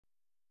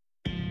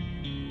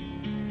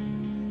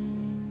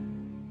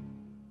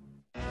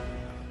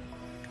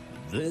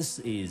This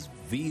is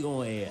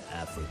VOA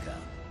Africa.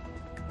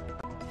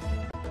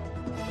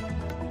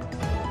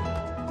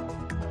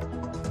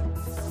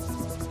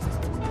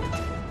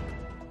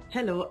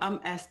 Hello, I'm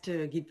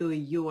Esther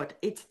Githui-Ewart.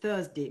 It's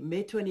Thursday,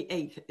 May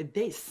 28th.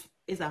 This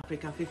is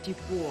Africa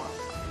 54.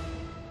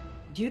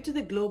 Due to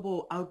the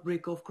global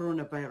outbreak of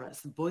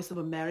coronavirus, Voice of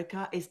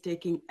America is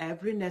taking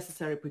every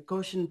necessary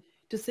precaution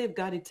to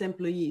safeguard its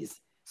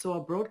employees. So our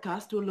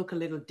broadcast will look a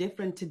little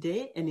different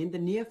today and in the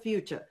near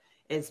future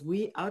as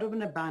we, out of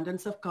an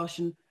abundance of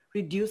caution,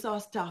 reduce our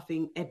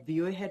staffing at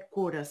VOA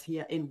headquarters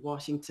here in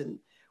Washington.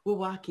 We're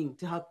working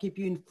to help keep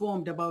you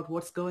informed about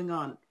what's going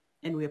on,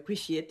 and we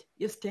appreciate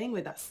you staying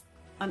with us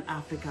on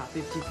Africa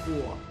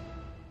 54.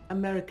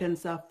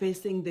 Americans are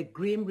facing the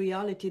grim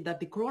reality that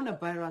the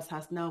coronavirus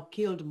has now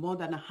killed more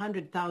than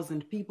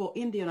 100,000 people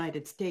in the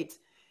United States.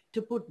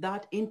 To put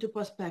that into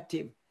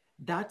perspective,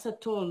 that's a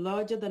toll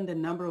larger than the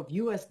number of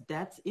U.S.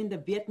 deaths in the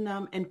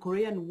Vietnam and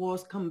Korean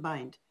wars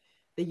combined.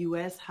 The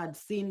U.S. had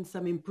seen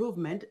some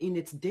improvement in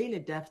its daily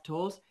death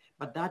tolls,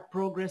 but that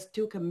progress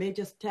took a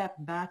major step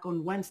back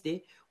on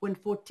Wednesday when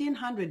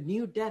 1,400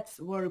 new deaths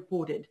were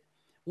reported.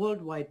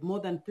 Worldwide, more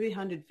than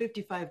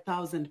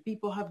 355,000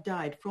 people have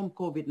died from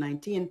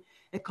COVID-19,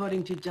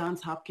 according to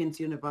Johns Hopkins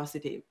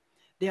University.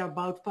 There are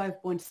about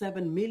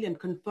 5.7 million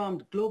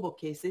confirmed global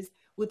cases,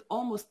 with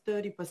almost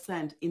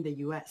 30% in the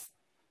U.S.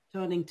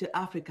 Turning to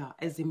Africa,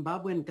 a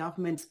Zimbabwean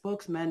government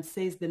spokesman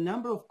says the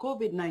number of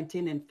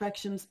COVID-19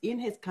 infections in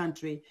his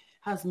country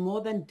has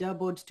more than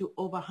doubled to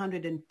over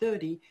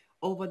 130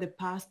 over the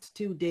past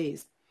 2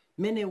 days.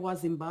 Many were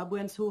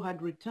Zimbabweans who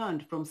had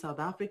returned from South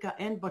Africa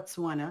and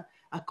Botswana,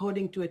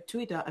 according to a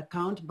Twitter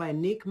account by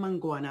Nick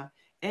Mangwana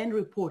and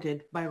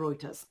reported by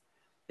Reuters.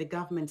 The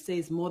government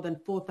says more than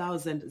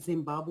 4,000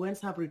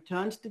 Zimbabweans have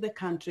returned to the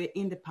country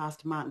in the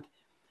past month.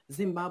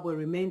 Zimbabwe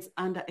remains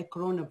under a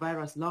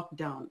coronavirus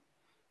lockdown.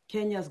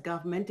 Kenya's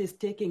government is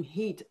taking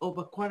heat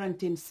over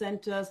quarantine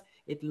centers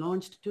it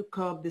launched to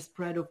curb the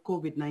spread of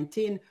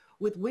COVID-19,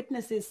 with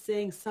witnesses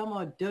saying some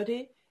are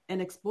dirty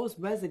and expose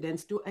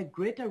residents to a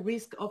greater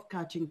risk of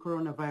catching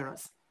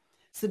coronavirus.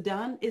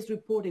 Sudan is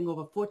reporting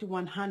over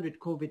 4,100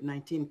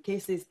 COVID-19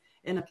 cases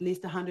and at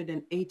least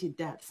 180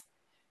 deaths.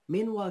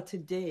 Meanwhile,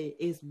 today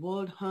is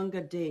World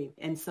Hunger Day,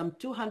 and some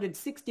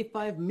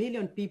 265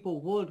 million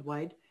people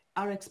worldwide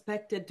are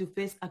expected to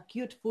face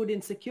acute food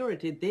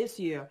insecurity this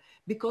year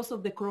because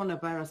of the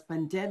coronavirus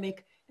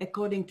pandemic,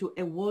 according to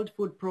a World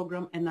Food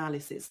Program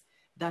analysis.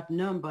 That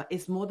number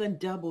is more than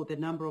double the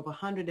number of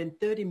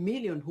 130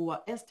 million who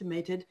are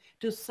estimated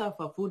to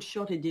suffer food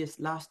shortages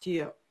last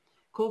year.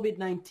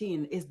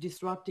 COVID-19 is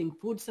disrupting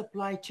food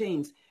supply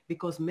chains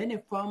because many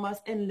farmers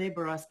and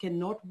laborers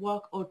cannot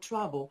work or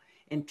travel,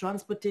 and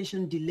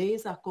transportation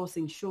delays are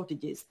causing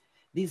shortages.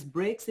 These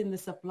breaks in the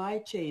supply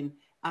chain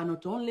are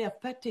not only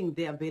affecting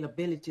the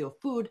availability of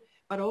food,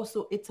 but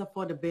also its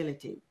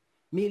affordability.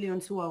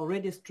 Millions who are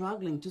already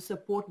struggling to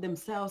support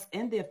themselves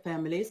and their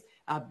families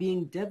are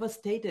being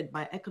devastated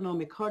by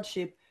economic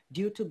hardship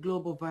due to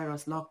global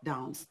virus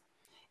lockdowns.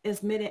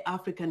 As many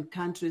African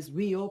countries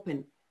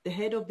reopen, the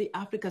head of the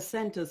Africa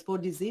Centers for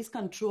Disease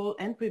Control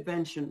and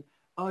Prevention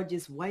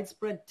urges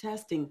widespread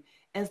testing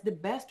as the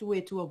best way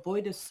to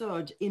avoid a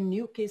surge in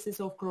new cases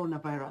of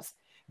coronavirus.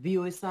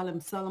 VOA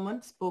Salem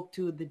Solomon spoke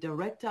to the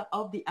director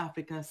of the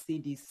Africa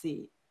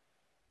CDC.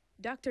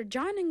 Dr.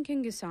 John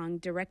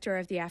Nkingisong, director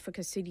of the Africa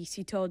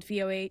CDC, told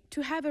VOA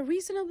to have a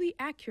reasonably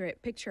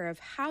accurate picture of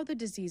how the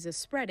disease is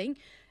spreading,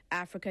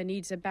 Africa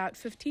needs about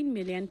 15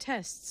 million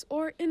tests,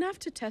 or enough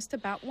to test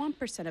about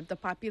 1% of the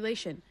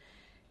population.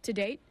 To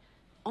date,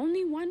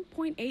 only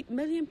 1.8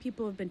 million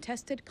people have been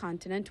tested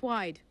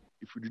continent-wide.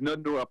 If we do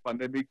not know a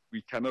pandemic,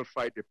 we cannot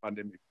fight a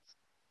pandemic.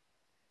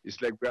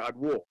 It's like we're at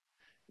war.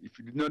 If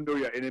you do not know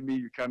your enemy,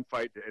 you can't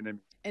fight the enemy.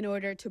 In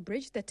order to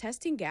bridge the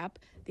testing gap,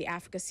 the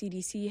Africa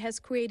CDC has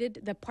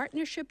created the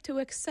Partnership to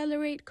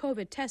Accelerate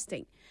COVID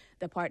Testing.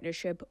 The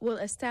partnership will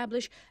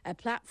establish a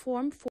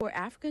platform for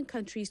African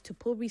countries to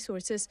pool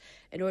resources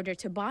in order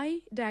to buy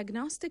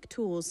diagnostic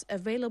tools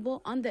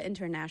available on the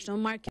international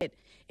market.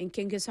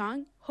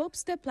 Nkingisong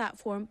hopes the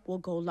platform will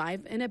go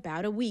live in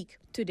about a week.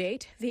 To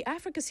date, the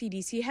Africa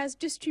CDC has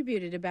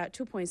distributed about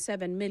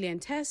 2.7 million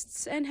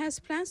tests and has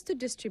plans to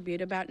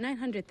distribute about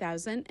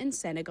 900,000 in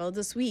Senegal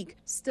this week.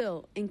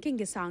 Still,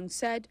 Nkingisong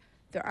said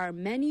there are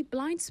many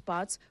blind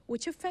spots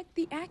which affect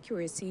the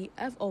accuracy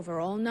of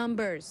overall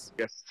numbers.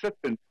 There are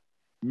certain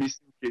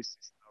missing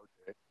cases out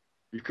there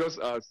because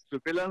our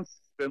surveillance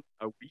systems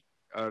are weak,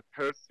 our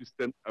health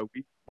systems are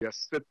weak. There are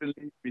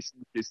certainly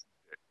missing cases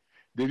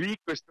there. The real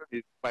question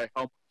is by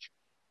how much?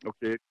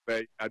 Okay,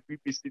 are we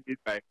missing it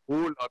by a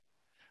whole lot,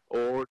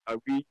 or are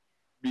we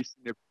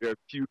missing a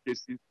few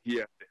cases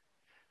here and there?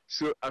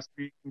 So as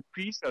we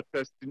increase our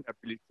testing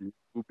ability,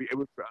 we'll be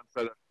able to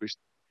answer that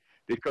question.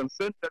 The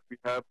concern that we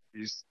have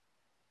is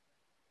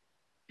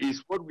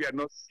what we are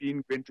not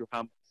seeing going to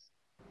harm us.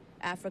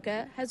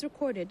 Africa has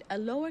recorded a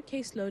lower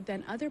caseload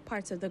than other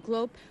parts of the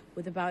globe,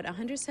 with about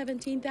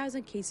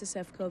 117,000 cases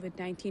of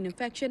COVID-19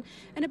 infection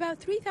and about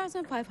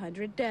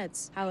 3,500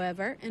 deaths.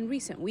 However, in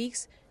recent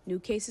weeks, New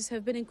cases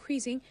have been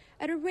increasing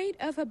at a rate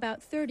of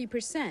about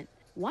 30%.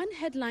 One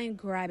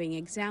headline-grabbing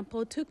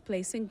example took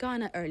place in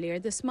Ghana earlier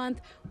this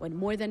month when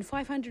more than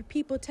 500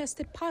 people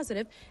tested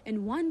positive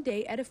in one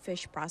day at a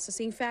fish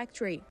processing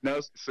factory. Now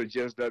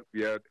suggests that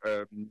we are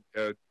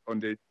on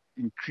the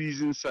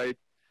increasing side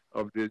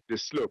of the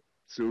slope.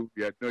 So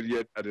we are not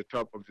yet at the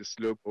top of the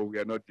slope, or we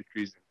are not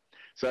decreasing.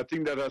 So I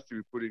think that has to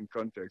be put in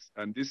context.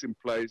 And this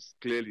implies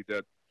clearly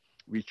that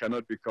we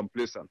cannot be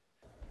complacent.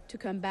 To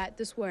combat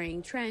this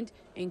worrying trend,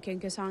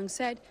 Nkenkesang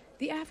said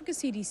the Africa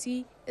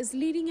CDC is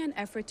leading an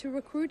effort to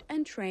recruit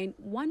and train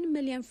 1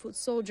 million foot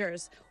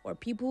soldiers, or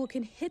people who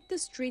can hit the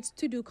streets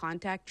to do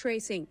contact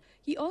tracing.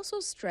 He also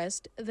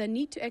stressed the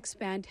need to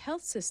expand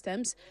health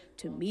systems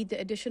to meet the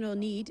additional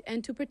need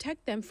and to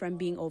protect them from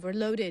being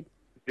overloaded.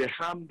 The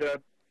harm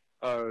that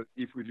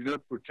if we do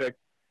not protect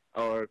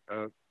our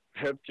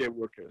healthcare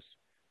workers,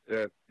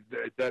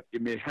 that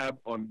it may have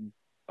on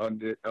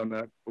the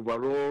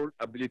overall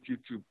ability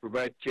to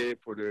provide care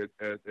for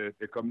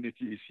the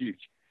community is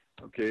huge.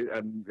 Okay,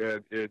 and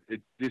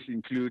this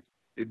includes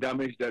the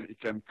damage that it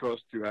can cause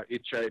to our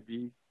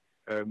HIV,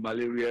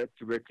 malaria,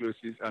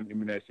 tuberculosis, and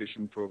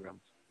immunization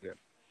programs. Yeah.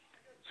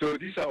 So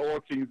these are all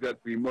things that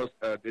we must,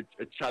 the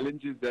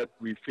challenges that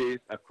we face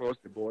across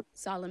the board.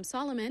 Salim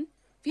Solomon,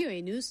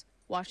 VOA News,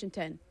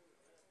 Washington.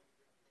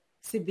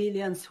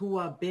 Civilians who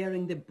are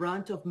bearing the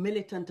brunt of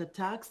militant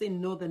attacks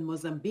in northern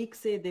Mozambique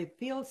say they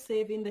feel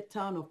safe in the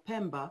town of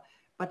Pemba,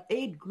 but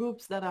aid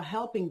groups that are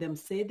helping them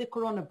say the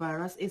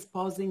coronavirus is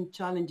posing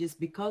challenges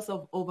because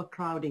of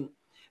overcrowding.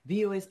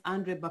 VOA's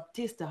Andre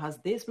Baptista has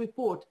this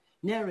report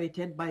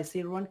narrated by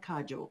Sirwan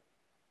Kajo.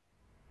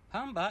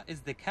 Pemba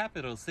is the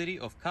capital city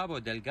of Cabo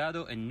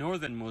Delgado in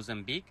northern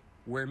Mozambique,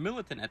 where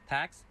militant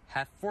attacks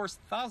have forced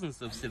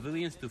thousands of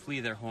civilians to flee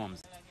their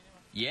homes.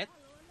 Yet,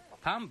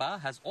 Pemba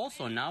has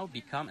also now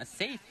become a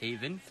safe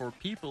haven for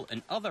people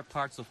in other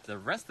parts of the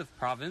rest of the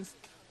province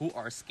who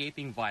are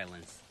escaping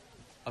violence.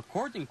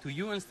 According to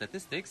UN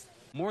statistics,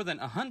 more than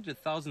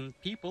 100,000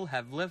 people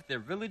have left their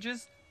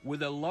villages,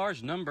 with a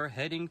large number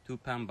heading to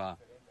Pemba.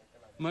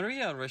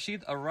 Maria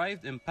Rashid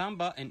arrived in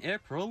Pemba in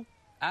April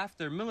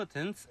after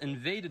militants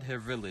invaded her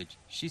village.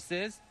 She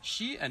says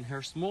she and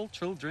her small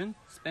children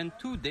spent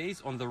 2 days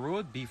on the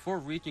road before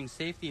reaching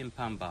safety in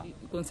Pemba.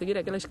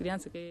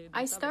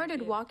 I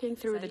started walking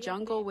through the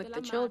jungle with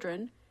the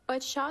children,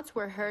 but shots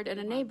were heard in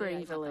a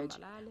neighboring village.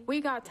 We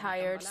got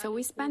tired, so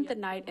we spent the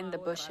night in the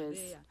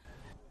bushes.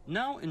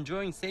 Now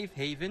enjoying safe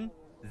haven,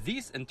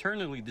 these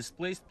internally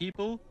displaced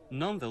people,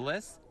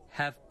 nonetheless,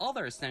 have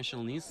other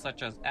essential needs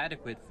such as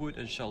adequate food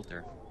and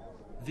shelter.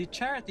 The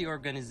charity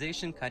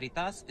organization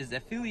Caritas is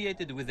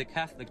affiliated with the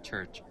Catholic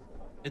Church.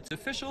 Its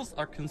officials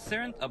are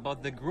concerned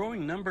about the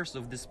growing numbers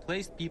of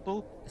displaced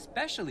people,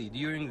 especially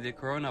during the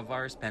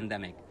coronavirus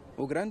pandemic.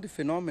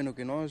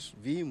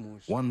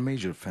 One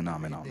major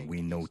phenomenon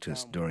we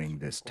noticed during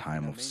this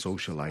time of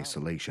social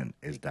isolation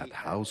is that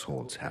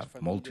households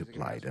have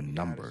multiplied in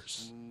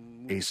numbers.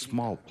 A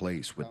small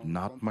place with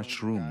not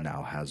much room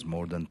now has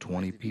more than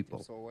 20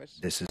 people.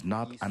 This is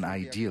not an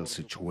ideal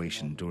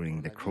situation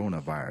during the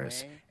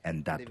coronavirus,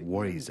 and that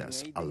worries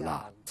us a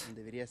lot.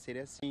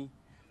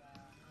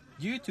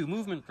 Due to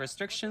movement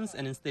restrictions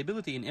and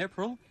instability in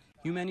April,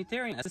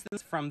 humanitarian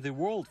assistance from the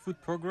World Food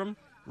Programme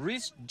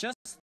reached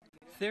just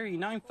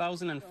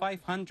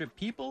 39,500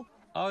 people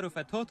out of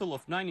a total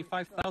of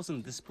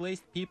 95,000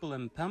 displaced people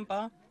in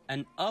Pemba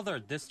and other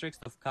districts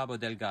of Cabo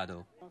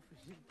Delgado.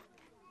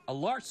 A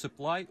large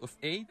supply of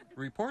aid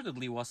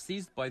reportedly was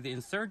seized by the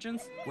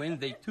insurgents when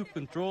they took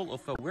control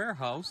of a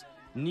warehouse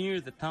near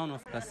the town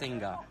of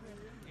Pasenga.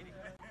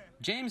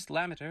 James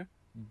Lammeter,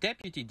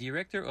 Deputy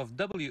Director of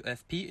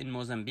WFP in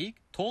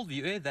Mozambique, told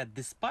VOA that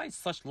despite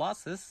such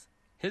losses,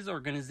 his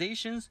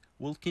organizations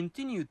will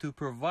continue to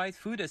provide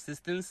food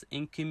assistance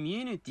in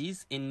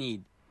communities in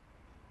need.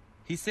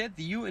 He said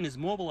the UN is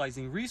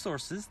mobilizing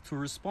resources to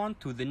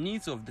respond to the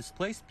needs of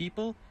displaced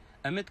people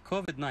amid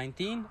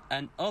COVID-19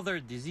 and other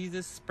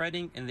diseases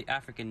spreading in the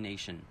African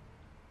nation.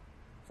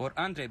 For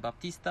Andre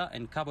Baptista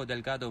in Cabo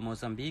Delgado,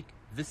 Mozambique,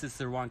 this is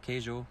Sirwan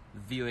Kejo,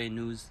 VOA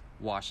News,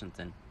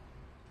 Washington.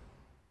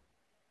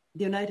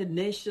 The United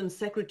Nations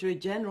Secretary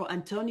General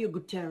Antonio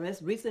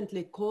Guterres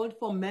recently called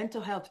for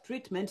mental health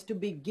treatment to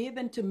be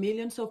given to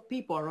millions of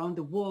people around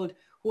the world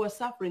who are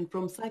suffering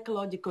from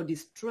psychological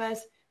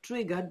distress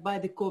triggered by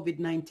the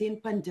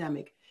COVID-19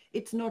 pandemic.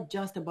 It's not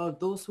just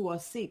about those who are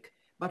sick,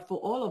 but for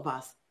all of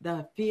us,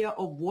 the fear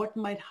of what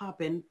might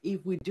happen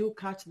if we do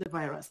catch the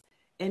virus.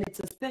 And it's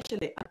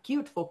especially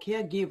acute for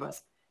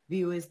caregivers.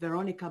 VOA's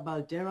Veronica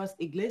Balderas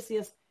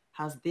Iglesias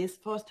has this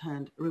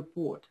first-hand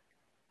report.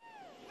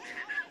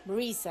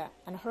 Marisa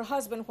and her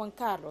husband Juan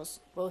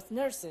Carlos, both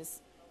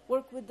nurses,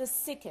 work with the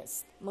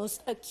sickest,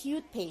 most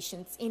acute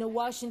patients in a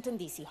Washington,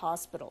 D.C.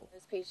 hospital.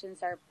 Those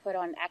patients are put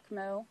on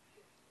ECMO,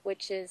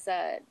 which is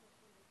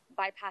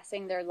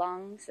bypassing their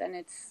lungs, and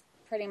it's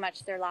pretty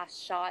much their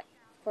last shot.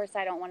 Of course,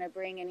 I don't want to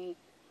bring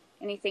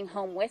anything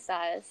home with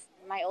us.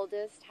 My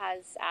oldest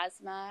has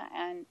asthma,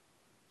 and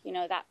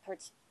that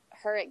puts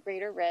her at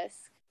greater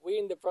risk. We're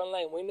in the front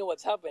line. We know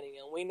what's happening,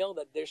 and we know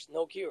that there's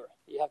no cure.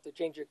 You have to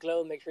change your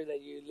clothes, make sure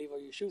that you leave all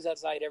your shoes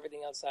outside,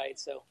 everything outside,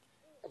 so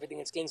everything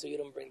is clean so you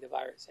don't bring the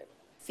virus in.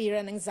 Fear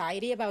and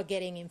anxiety about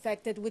getting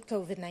infected with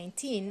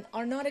COVID-19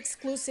 are not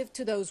exclusive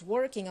to those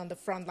working on the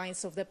front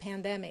lines of the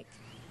pandemic.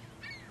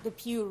 The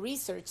Pew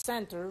Research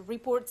Center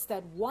reports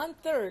that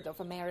 1/3 of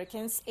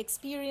Americans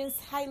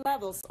experienced high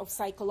levels of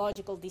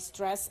psychological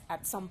distress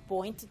at some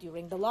point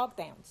during the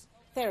lockdowns.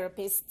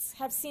 Therapists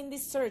have seen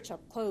this surge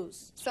up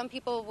close. Some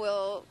people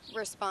will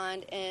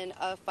respond in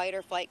a fight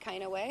or flight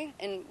kind of way,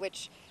 in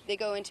which they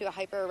go into a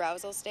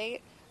hyperarousal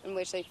state, in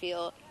which they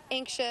feel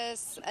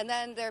anxious. And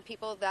then there are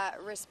people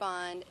that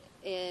respond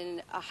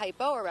in a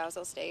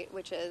hypoarousal state,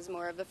 which is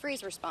more of the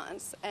freeze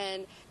response.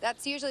 And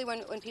that's usually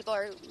when people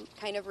are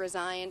kind of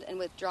resigned and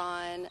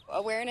withdrawn.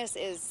 Awareness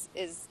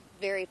is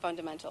very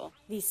fundamental.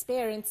 These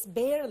parents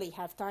barely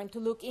have time to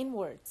look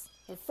inwards.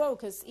 Their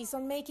focus is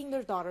on making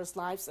their daughters'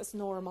 lives as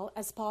normal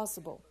as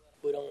possible.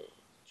 We don't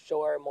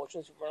show our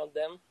emotions in front of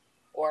them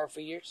or our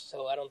fears,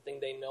 so I don't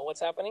think they know what's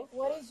happening.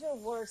 What is your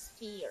worst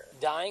fear?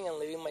 Dying and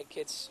leaving my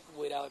kids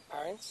without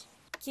parents.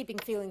 Keeping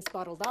feelings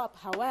bottled up,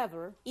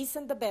 however,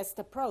 isn't the best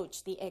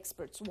approach, the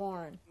experts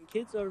warn.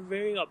 Kids are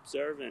very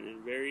observant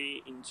and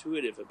very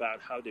intuitive about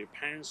how their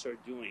parents are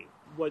doing.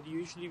 What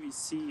usually we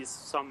see is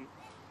some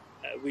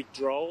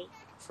withdrawal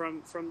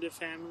from the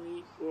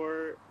family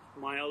or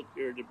mild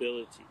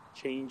irritability,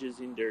 changes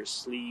in their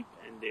sleep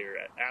and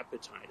their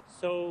appetite.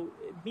 So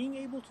being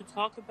able to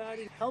talk about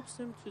it helps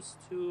them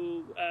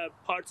to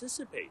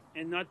participate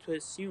and not to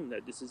assume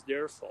that this is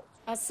their fault.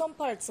 As some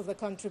parts of the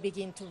country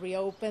begin to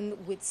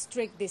reopen with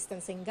strict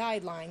distancing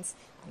guidelines,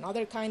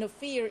 another kind of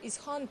fear is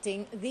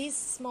haunting this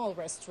small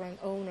restaurant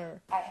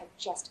owner. I have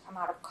just come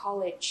out of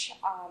college.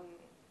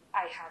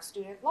 I have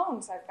student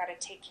loans I've got to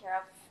take care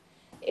of.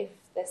 If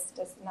this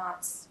does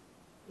not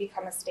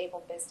become a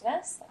stable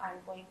business, I'm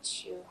going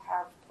to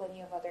have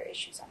plenty of other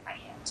issues on my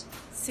hand.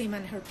 Sim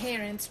and her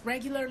parents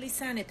regularly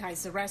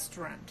sanitize the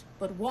restaurant,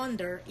 but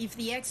wonder if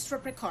the extra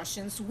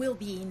precautions will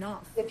be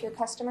enough. If your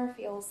customer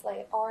feels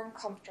like are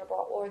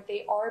uncomfortable or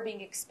they are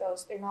being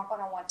exposed, they're not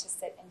going to want to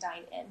sit and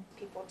dine in.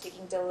 People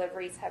taking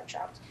deliveries have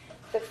dropped.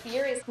 The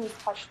fear is who's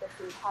touched the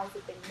food, how's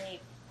it been made?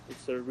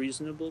 It's a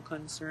reasonable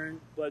concern,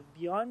 but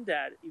beyond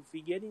that, if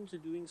we get into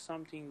doing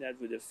something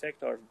that would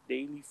affect our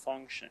daily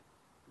function,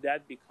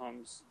 that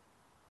becomes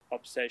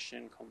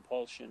obsession,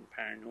 compulsion,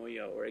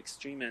 paranoia, or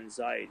extreme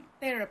anxiety.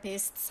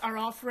 Therapists are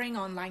offering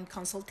online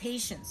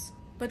consultations,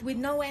 but with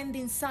no end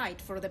in sight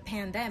for the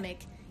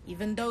pandemic,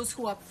 even those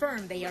who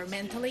affirm they are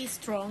mentally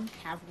strong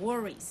have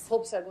worries.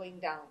 Hopes are going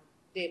down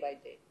day by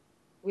day.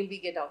 Will we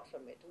get out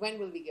from it? When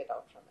will we get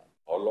out from it?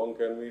 How long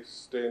can we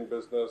stay in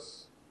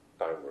business?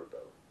 Time will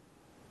tell.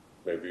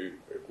 Maybe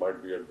it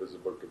might be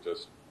advisable to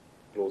just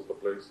close the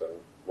place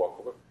and walk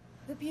away.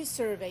 The Pew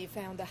survey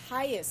found the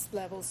highest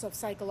levels of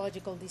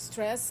psychological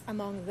distress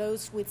among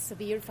those with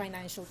severe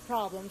financial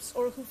problems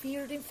or who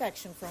feared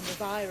infection from the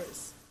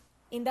virus.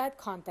 In that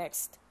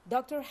context,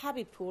 Dr.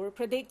 Habibpour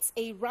predicts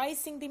a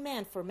rising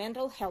demand for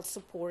mental health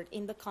support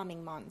in the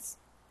coming months.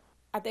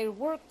 At their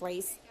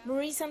workplace,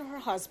 Maurice and her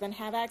husband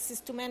have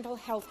access to mental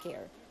health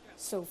care.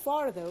 So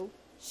far, though,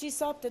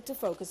 she's opted to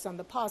focus on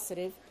the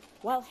positive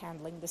while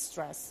handling the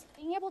stress.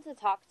 Being able to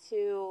talk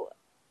to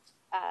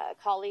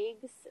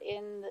colleagues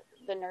in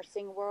the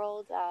nursing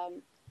world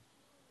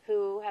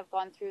who have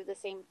gone through the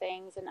same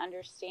things and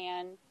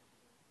understand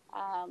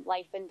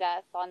life and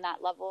death on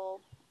that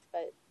level,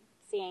 but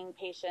seeing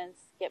patients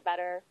get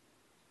better,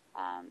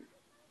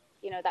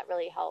 that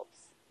really helps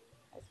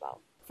as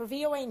well. For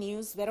VOA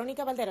News,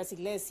 Veronica Valderas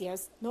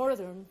Iglesias,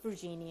 Northern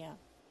Virginia.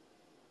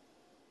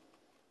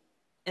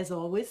 As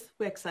always,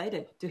 we're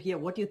excited to hear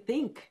what you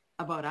think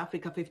about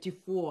Africa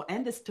 54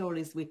 and the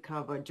stories we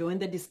cover. Join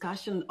the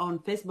discussion on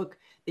Facebook.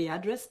 The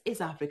address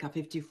is Africa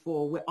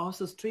 54. We're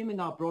also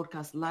streaming our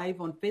broadcast live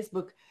on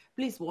Facebook.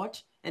 Please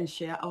watch and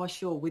share our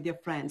show with your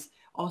friends.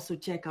 Also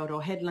check out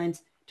our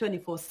headlines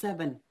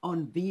 24/7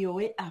 on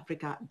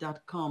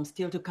voaafrica.com.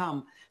 Still to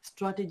come,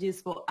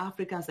 strategies for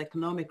Africa's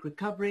economic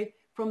recovery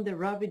from the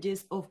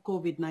ravages of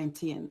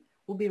COVID-19.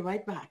 We'll be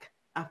right back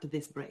after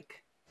this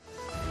break.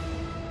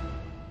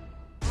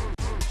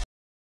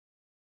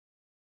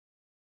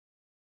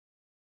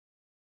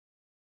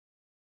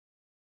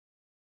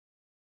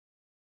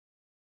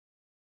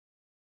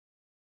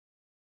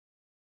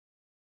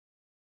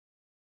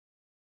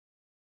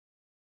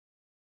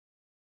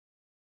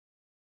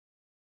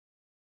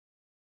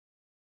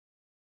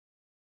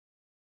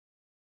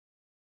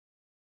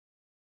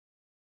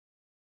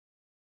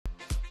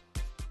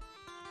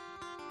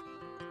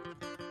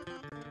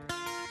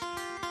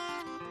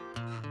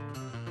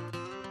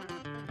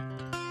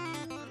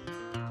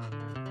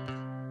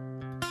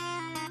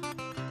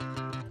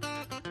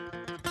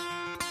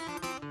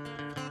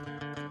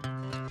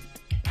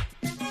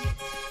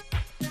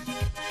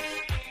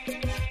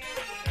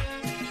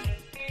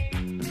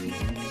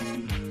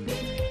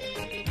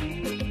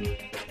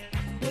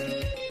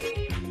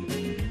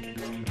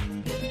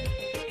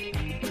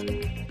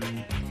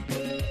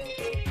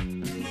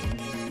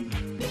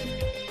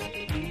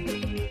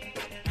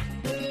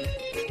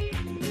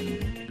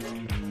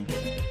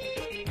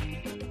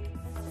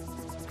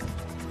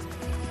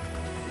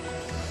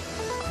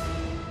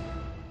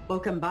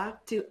 Welcome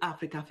back to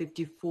Africa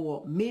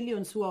 54.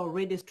 Millions who are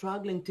already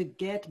struggling to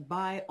get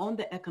by on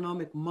the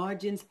economic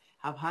margins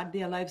have had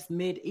their lives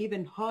made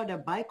even harder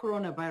by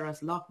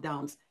coronavirus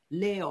lockdowns,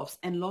 layoffs,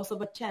 and loss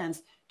of a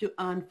chance to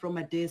earn from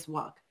a day's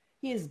work.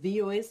 Here's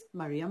VOA's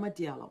Maria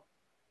Madiallo.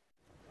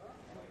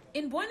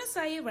 In Buenos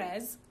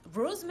Aires,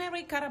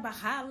 Rosemary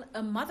Carabajal,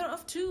 a mother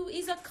of two,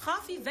 is a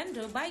coffee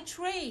vendor by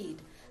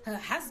trade. Her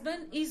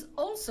husband is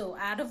also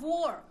out of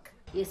work.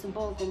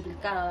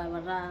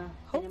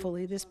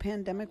 Hopefully this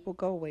pandemic will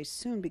go away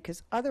soon,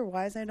 because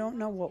otherwise I don't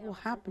know what will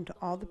happen to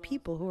all the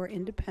people who are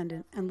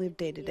independent and live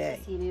day to day.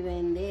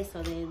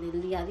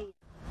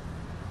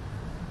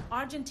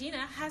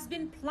 Argentina has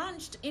been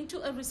plunged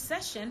into a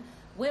recession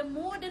where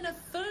more than a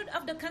third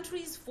of the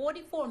country's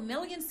 44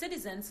 million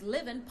citizens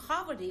live in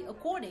poverty,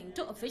 according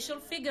to official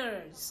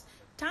figures.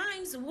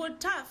 Times were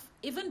tough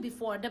even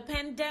before the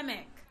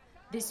pandemic.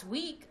 This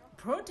week,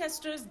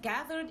 protesters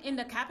gathered in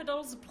the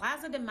capital's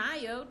Plaza de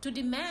Mayo to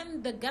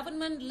demand the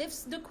government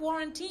lifts the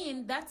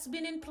quarantine that's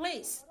been in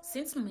place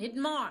since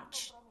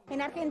mid-March. In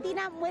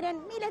Argentina,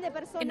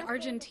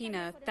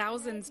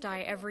 thousands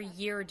die every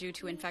year due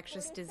to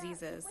infectious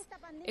diseases.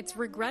 It's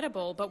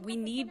regrettable, but we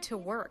need to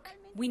work.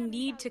 We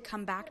need to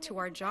come back to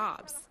our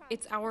jobs.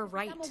 It's our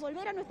right.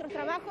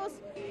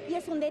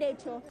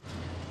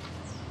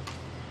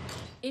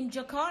 In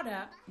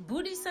Jakarta,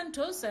 Budi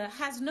Santosa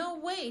has no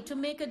way to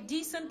make a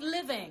decent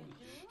living.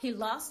 He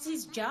lost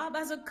his job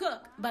as a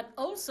cook, but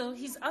also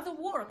his other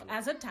work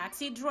as a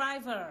taxi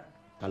driver.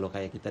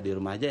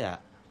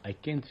 I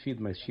can't feed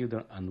my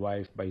children and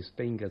wife by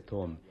staying at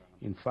home.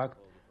 In fact,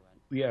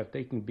 we are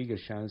taking bigger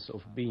chance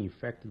of being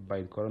infected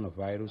by the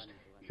coronavirus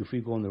if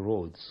we go on the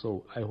road.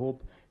 So I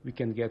hope we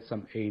can get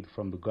some aid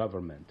from the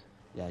government.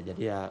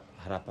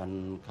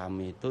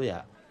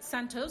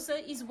 Santosa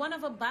is one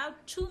of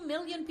about 2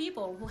 million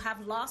people who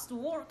have lost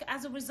work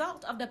as a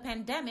result of the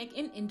pandemic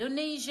in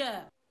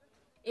Indonesia.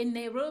 In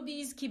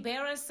Nairobi's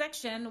Kibera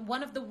section,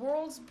 one of the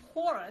world's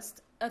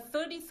poorest, a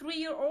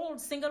 33-year-old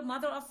single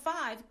mother of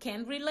 5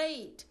 can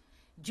relate.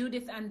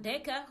 Judith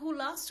Andeka, who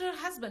lost her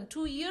husband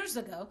 2 years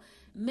ago,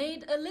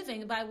 made a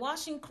living by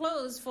washing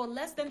clothes for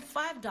less than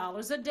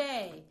 $5 a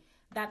day.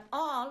 That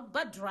all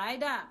but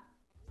dried up.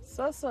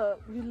 After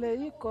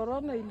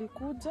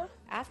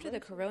the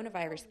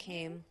coronavirus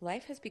came,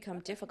 life has become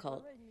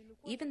difficult.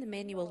 Even the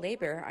manual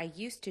labor I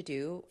used to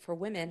do for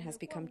women has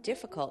become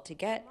difficult to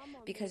get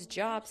because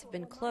jobs have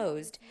been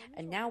closed,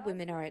 and now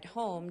women are at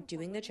home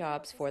doing the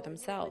jobs for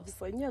themselves.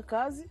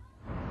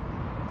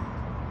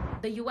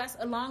 The U.S.,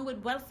 along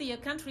with wealthier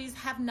countries,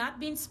 have not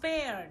been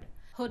spared.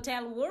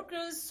 Hotel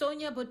workers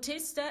Sonia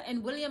Bautista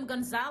and William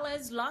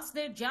Gonzalez lost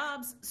their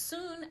jobs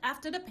soon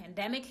after the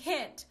pandemic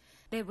hit.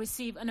 They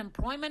receive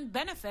unemployment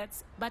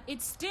benefits, but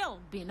it's still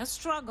been a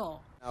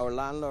struggle. Our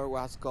landlord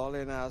was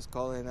calling us,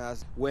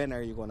 when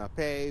are you going to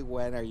pay,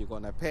 when are you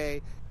going to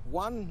pay?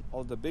 One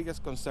of the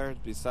biggest concerns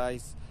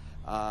besides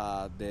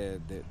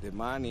the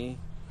money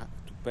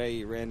to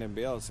pay rent and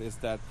bills is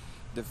that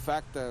the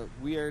fact that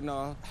we are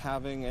not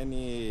having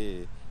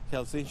any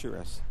health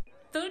insurance.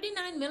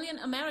 39 million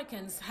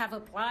Americans have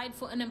applied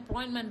for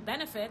unemployment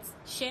benefits,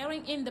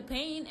 sharing in the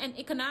pain and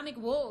economic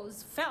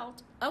woes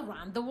felt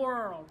around the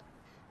world.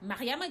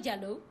 Mariama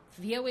Diallo,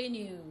 VOA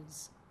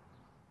News.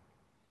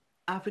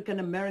 African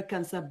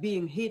Americans are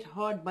being hit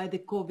hard by the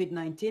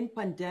COVID-19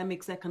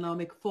 pandemic's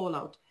economic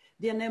fallout.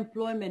 The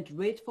unemployment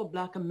rate for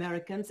Black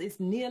Americans is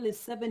nearly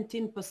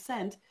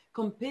 17%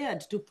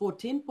 compared to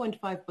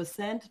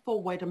 14.5% for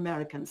white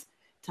Americans.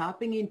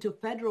 Tapping into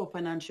federal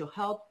financial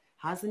help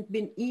hasn't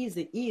been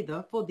easy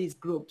either for these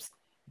groups.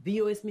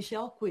 VOA's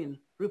Michelle Quinn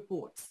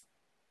reports.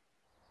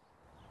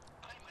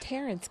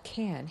 Terrence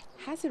Can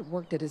hasn't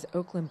worked at his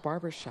Oakland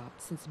barbershop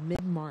since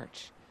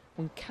mid-March,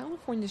 when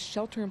California's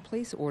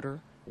shelter-in-place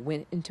order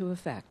went into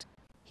effect.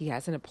 He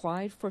hasn't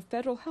applied for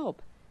federal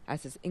help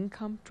as his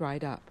income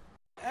dried up.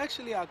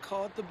 Actually, I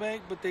called the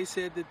bank, but they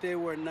said that they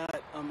were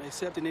not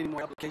accepting any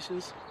more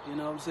applications. You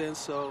know what I'm saying?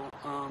 So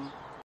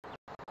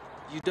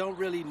you don't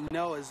really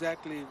know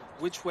exactly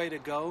which way to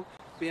go,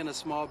 being a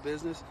small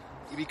business,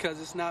 because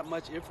there's not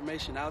much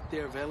information out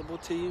there available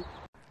to you.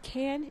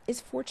 Can is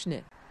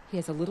fortunate. He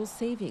has a little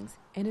savings,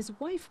 and his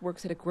wife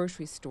works at a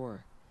grocery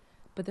store.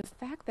 But the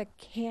fact that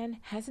Can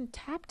hasn't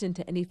tapped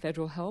into any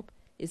federal help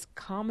is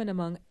common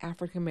among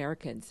African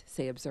Americans,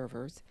 say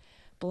observers.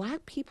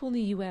 Black people in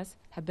the U.S.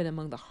 have been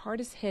among the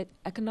hardest hit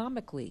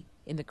economically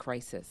in the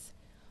crisis.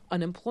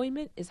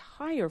 Unemployment is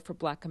higher for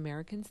Black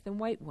Americans than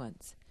white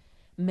ones.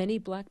 Many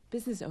Black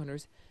business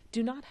owners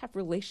do not have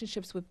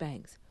relationships with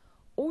banks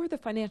or the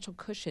financial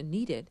cushion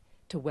needed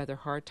to weather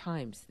hard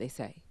times, they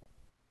say.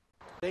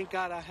 Thank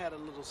God I had a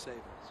little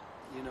savings.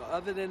 You know,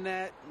 other than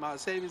that, my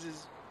savings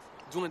is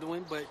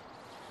dwindling, but,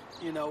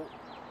 you know,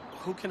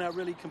 who can I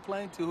really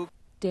complain to?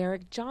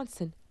 Derek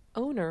Johnson,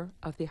 owner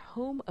of the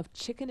Home of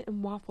Chicken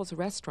and Waffles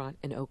restaurant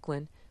in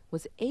Oakland,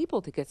 was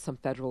able to get some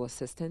federal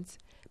assistance,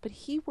 but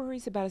he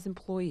worries about his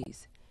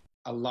employees.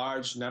 A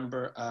large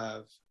number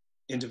of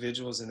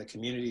individuals in the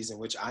communities in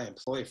which I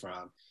employ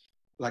from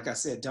like I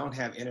said, don't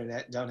have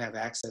internet, don't have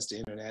access to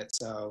internet.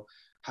 So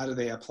how do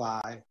they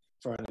apply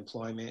for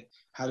unemployment?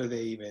 How do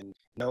they even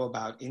know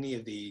about any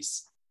of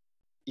these,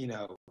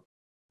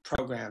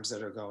 programs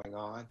that are going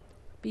on?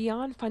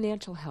 Beyond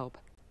financial help,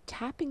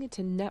 tapping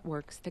into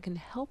networks that can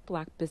help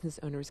Black business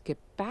owners get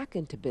back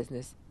into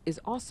business is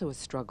also a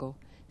struggle,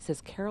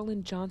 says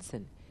Carolyn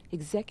Johnson,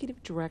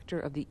 Executive Director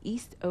of the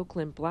East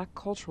Oakland Black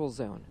Cultural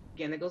Zone.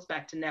 Again, it goes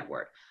back to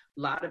network.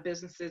 A lot of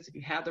businesses, if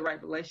you have the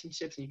right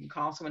relationships and you can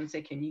call someone and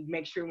say, can you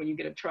make sure when you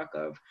get a truck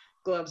of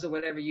gloves or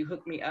whatever, you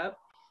hook me up?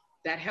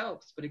 That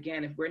helps. But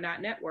again, if we're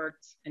not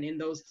networked and in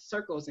those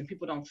circles and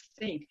people don't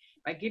think,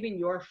 by giving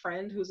your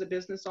friend who's a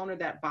business owner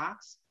that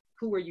box,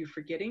 who are you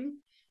forgetting?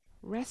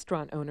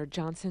 Restaurant owner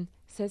Johnson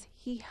says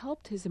he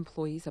helped his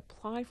employees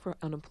apply for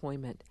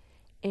unemployment,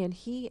 and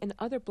he and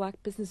other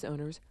Black business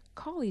owners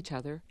call each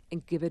other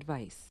and give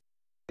advice.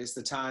 It's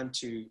the time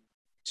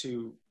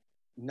to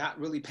not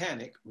really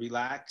panic,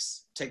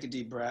 relax, take a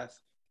deep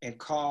breath, and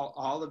call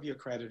all of your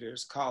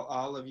creditors, call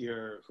all of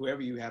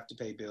whoever you have to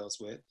pay bills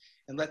with,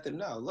 and let them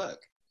know, look,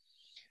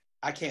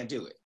 I can't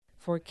do it.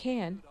 For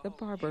Can, the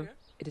barber,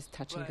 it is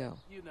touch and go.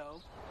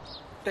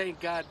 Thank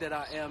God that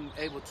I am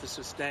able to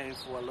sustain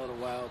for a little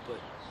while, but,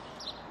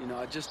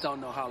 I just don't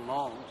know how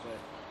long, but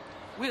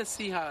we'll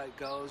see how it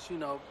goes.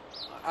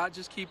 I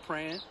just keep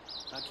praying.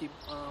 I keep,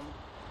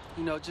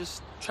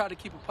 just try to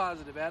keep a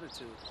positive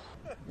attitude.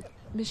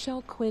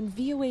 Michelle Quinn,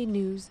 VOA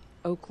News,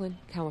 Oakland,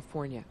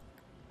 California.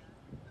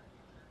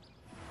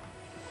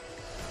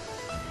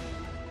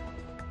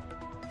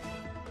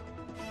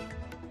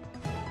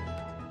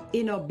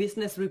 In our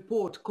business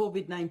report,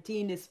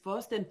 COVID-19 is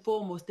first and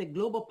foremost a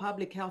global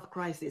public health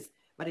crisis,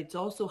 but it's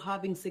also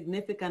having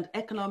significant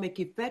economic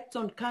effects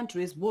on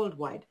countries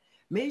worldwide.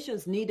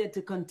 Measures needed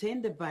to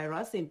contain the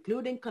virus,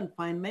 including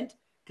confinement,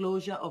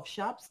 closure of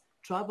shops,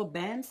 travel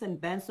bans,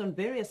 and bans on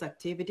various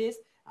activities,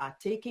 are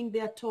taking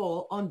their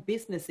toll on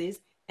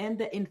businesses and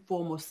the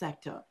informal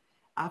sector.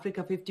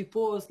 Africa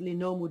 54's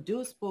Lino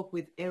Mudu spoke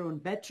with Aaron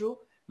Betru,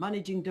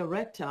 Managing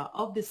Director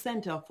of the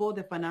Center for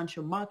the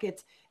Financial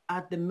Markets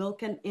at the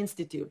Milken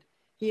Institute.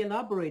 He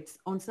elaborates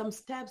on some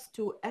steps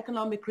to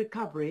economic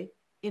recovery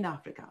in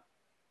Africa.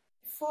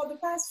 For the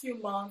past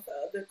few months,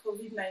 the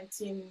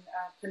COVID-19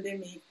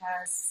 pandemic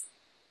has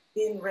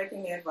been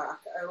wreaking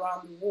havoc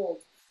around the world.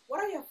 What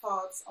are your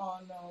thoughts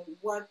on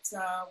what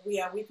we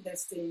are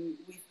witnessing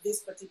with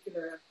this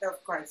particular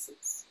health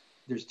crisis?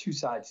 There's two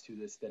sides to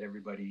this that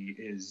everybody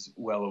is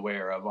well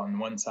aware of. On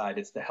one side,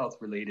 it's the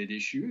health-related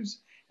issues,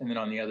 and then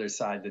on the other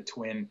side, the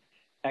twin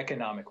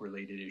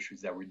economic-related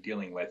issues that we're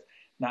dealing with,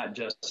 not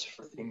just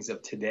for things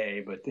of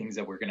today, but things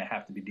that we're going to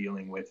have to be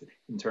dealing with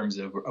in terms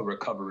of a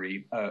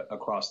recovery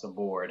across the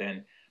board.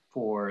 And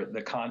for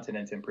the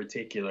continent in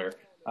particular,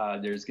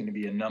 there's going to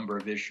be a number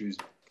of issues.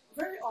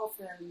 Very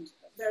often,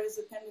 there is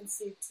a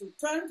tendency to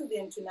turn to the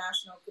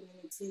international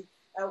community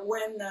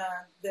when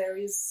there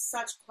is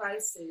such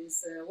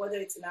crisis, whether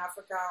it's in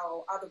Africa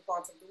or other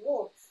parts of the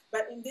world.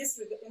 But in this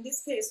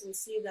case, we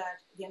see that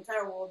the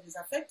entire world is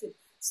affected.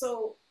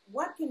 So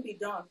what can be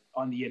done?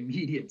 On the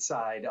immediate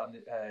side,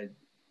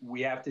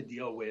 we have to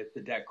deal with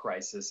the debt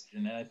crisis.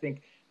 And I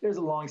think there's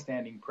a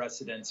longstanding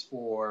precedence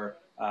for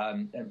a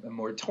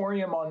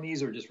moratorium on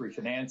these or just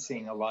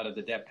refinancing a lot of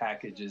the debt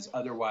packages.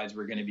 Otherwise,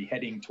 we're going to be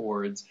heading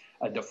towards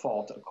a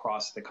default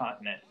across the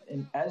continent.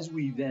 And as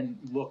we then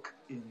look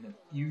in the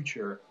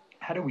future,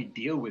 how do we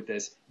deal with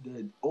this?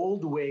 The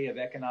old way of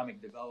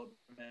economic development,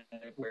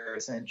 where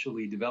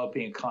essentially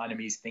developing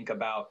economies think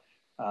about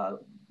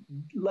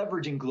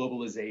leveraging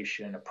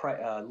globalization,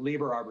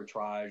 labor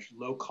arbitrage,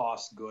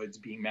 low-cost goods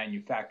being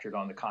manufactured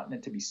on the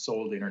continent to be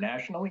sold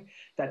internationally,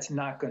 that's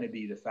not going to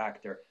be the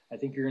factor. I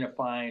think you're going to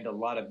find a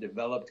lot of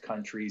developed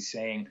countries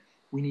saying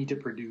we need to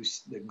produce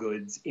the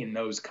goods in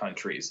those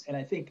countries. And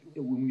I think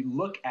when we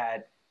look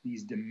at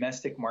these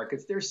domestic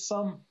markets, there's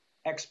some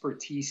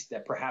expertise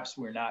that perhaps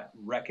we're not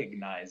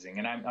recognizing.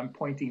 And I'm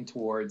pointing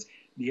towards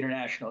the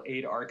international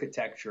aid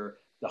architecture,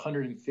 the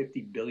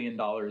 $150 billion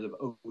of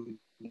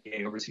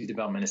ODA, overseas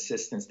development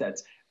assistance,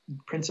 that's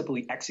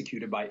principally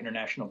executed by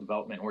international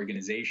development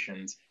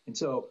organizations. And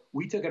so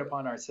we took it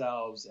upon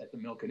ourselves at the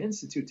Milken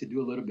Institute to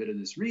do a little bit of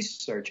this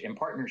research in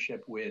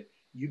partnership with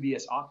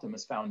UBS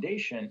Optimus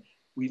Foundation.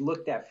 We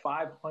looked at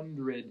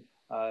 500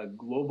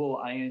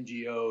 global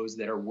INGOs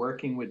that are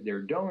working with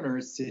their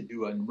donors to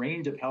do a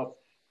range of health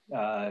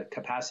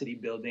capacity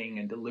building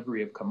and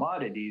delivery of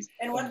commodities.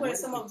 And what were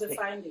some of the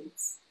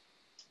findings?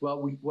 Well,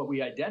 what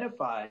we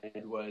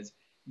identified was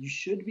you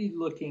should be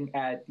looking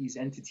at these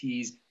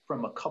entities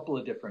from a couple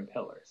of different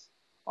pillars.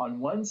 On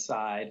one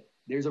side,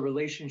 there's a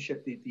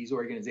relationship that these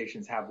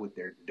organizations have with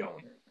their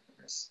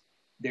donors.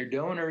 Their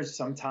donors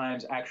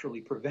sometimes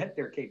actually prevent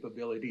their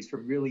capabilities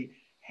from really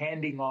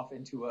handing off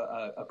into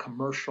a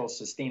commercial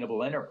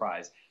sustainable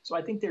enterprise. So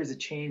I think there's a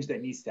change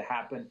that needs to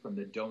happen from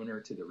the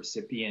donor to the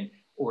recipient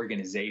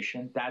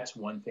organization. That's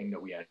one thing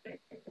that we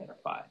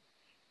identified.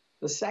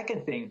 The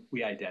second thing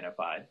we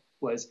identified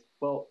was,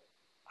 well,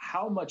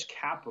 how much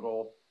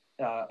capital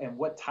and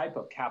what type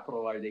of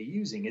capital are they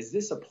using? Is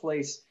this a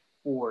place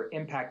for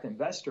impact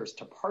investors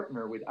to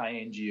partner with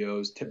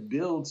INGOs to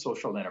build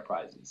social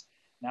enterprises.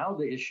 Now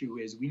the issue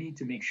is we need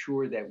to make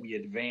sure that we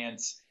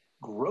advance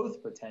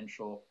growth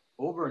potential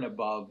over and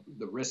above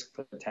the risk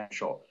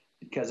potential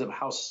because of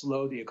how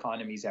slow the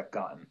economies have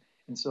gotten.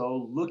 And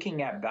so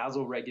looking at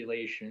Basel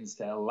regulations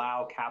to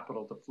allow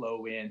capital to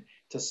flow in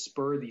to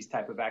spur these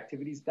type of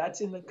activities,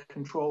 that's in the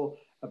control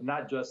of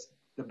not just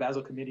the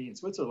Basel Committee in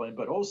Switzerland,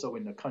 but also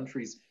in the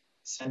country's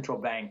central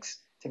banks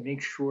to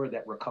make sure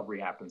that recovery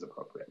happens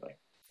appropriately.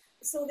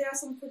 So there are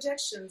some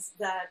projections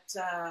that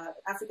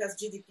Africa's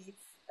GDP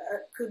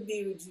could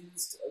be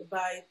reduced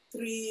by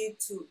 3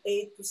 to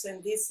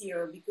 8% this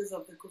year because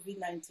of the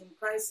COVID-19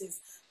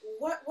 crisis.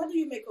 What do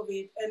you make of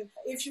it? And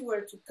if you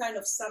were to kind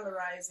of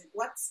summarize it,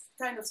 what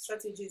kind of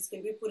strategies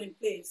can be put in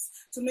place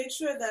to make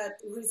sure that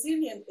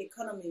resilient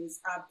economies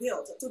are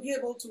built to be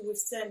able to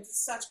withstand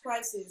such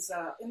crises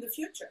in the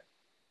future?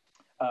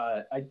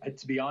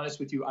 To be honest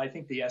with you, I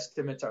think the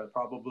estimates are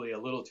probably a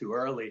little too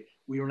early.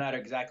 We were not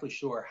exactly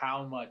sure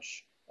how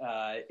much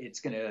it's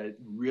going to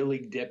really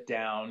dip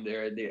down.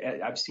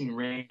 I've seen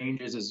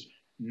ranges as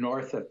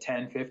north of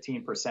 10,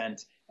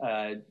 15%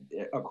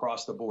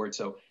 across the board.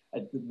 So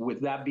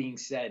with that being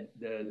said,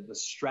 the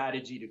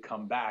strategy to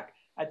come back,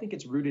 I think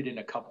it's rooted in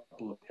a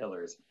couple of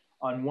pillars.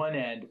 On one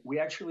end, we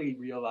actually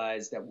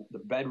realize that the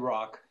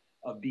bedrock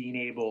of being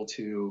able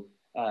to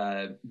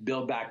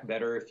build back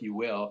better, if you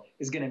will,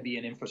 is going to be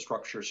an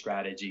infrastructure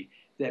strategy,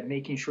 that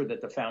making sure that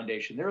the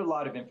foundation, there are a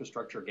lot of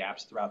infrastructure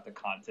gaps throughout the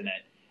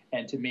continent,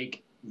 and to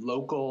make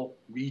local,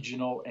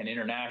 regional, and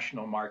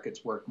international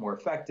markets work more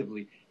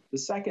effectively. The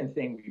second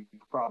thing we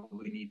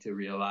probably need to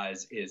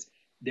realize is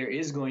there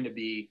is going to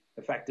be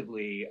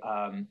effectively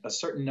a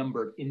certain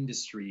number of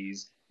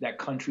industries that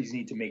countries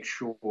need to make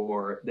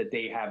sure that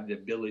they have the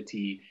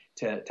ability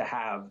to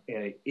have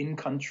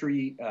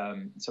in-country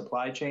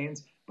supply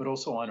chains, but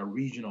also on a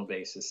regional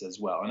basis as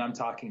well. And I'm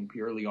talking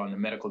purely on the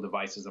medical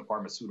devices and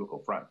pharmaceutical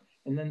front.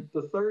 And then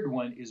the third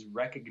one is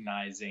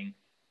recognizing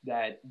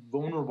that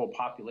vulnerable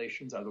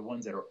populations are the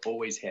ones that are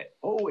always hit.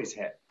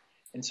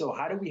 And so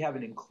how do we have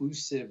an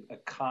inclusive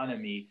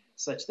economy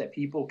such that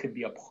people can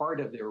be a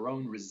part of their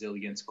own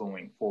resilience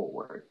going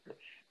forward?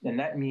 And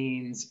that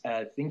means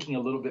thinking a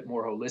little bit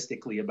more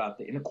holistically about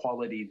the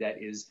inequality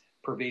that is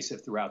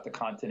pervasive throughout the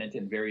continent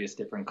in various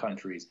different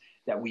countries,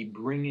 that we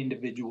bring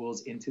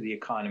individuals into the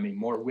economy,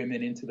 more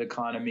women into the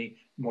economy,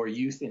 more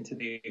youth into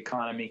the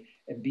economy,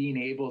 and being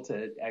able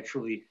to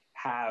actually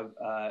have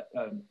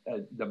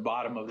the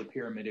bottom of the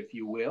pyramid, if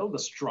you will, the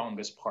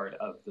strongest part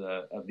of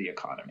the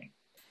economy.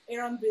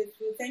 Aaron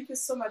Githui, thank you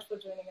so much for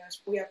joining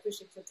us. We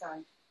appreciate your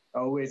time.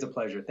 Always a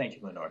pleasure. Thank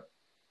you, Lenore.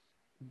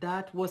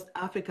 That was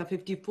Africa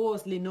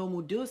 54's Lino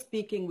Mudu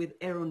speaking with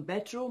Aaron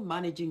Betro,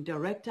 Managing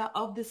Director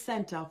of the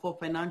Center for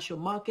Financial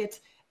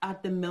Markets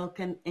at the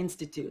Milken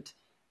Institute.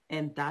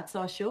 And that's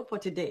our show for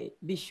today.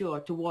 Be sure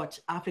to watch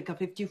Africa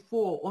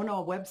 54 on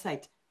our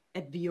website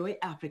at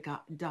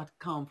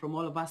voaafrica.com. From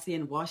all of us here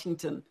in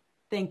Washington,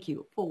 thank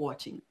you for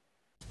watching.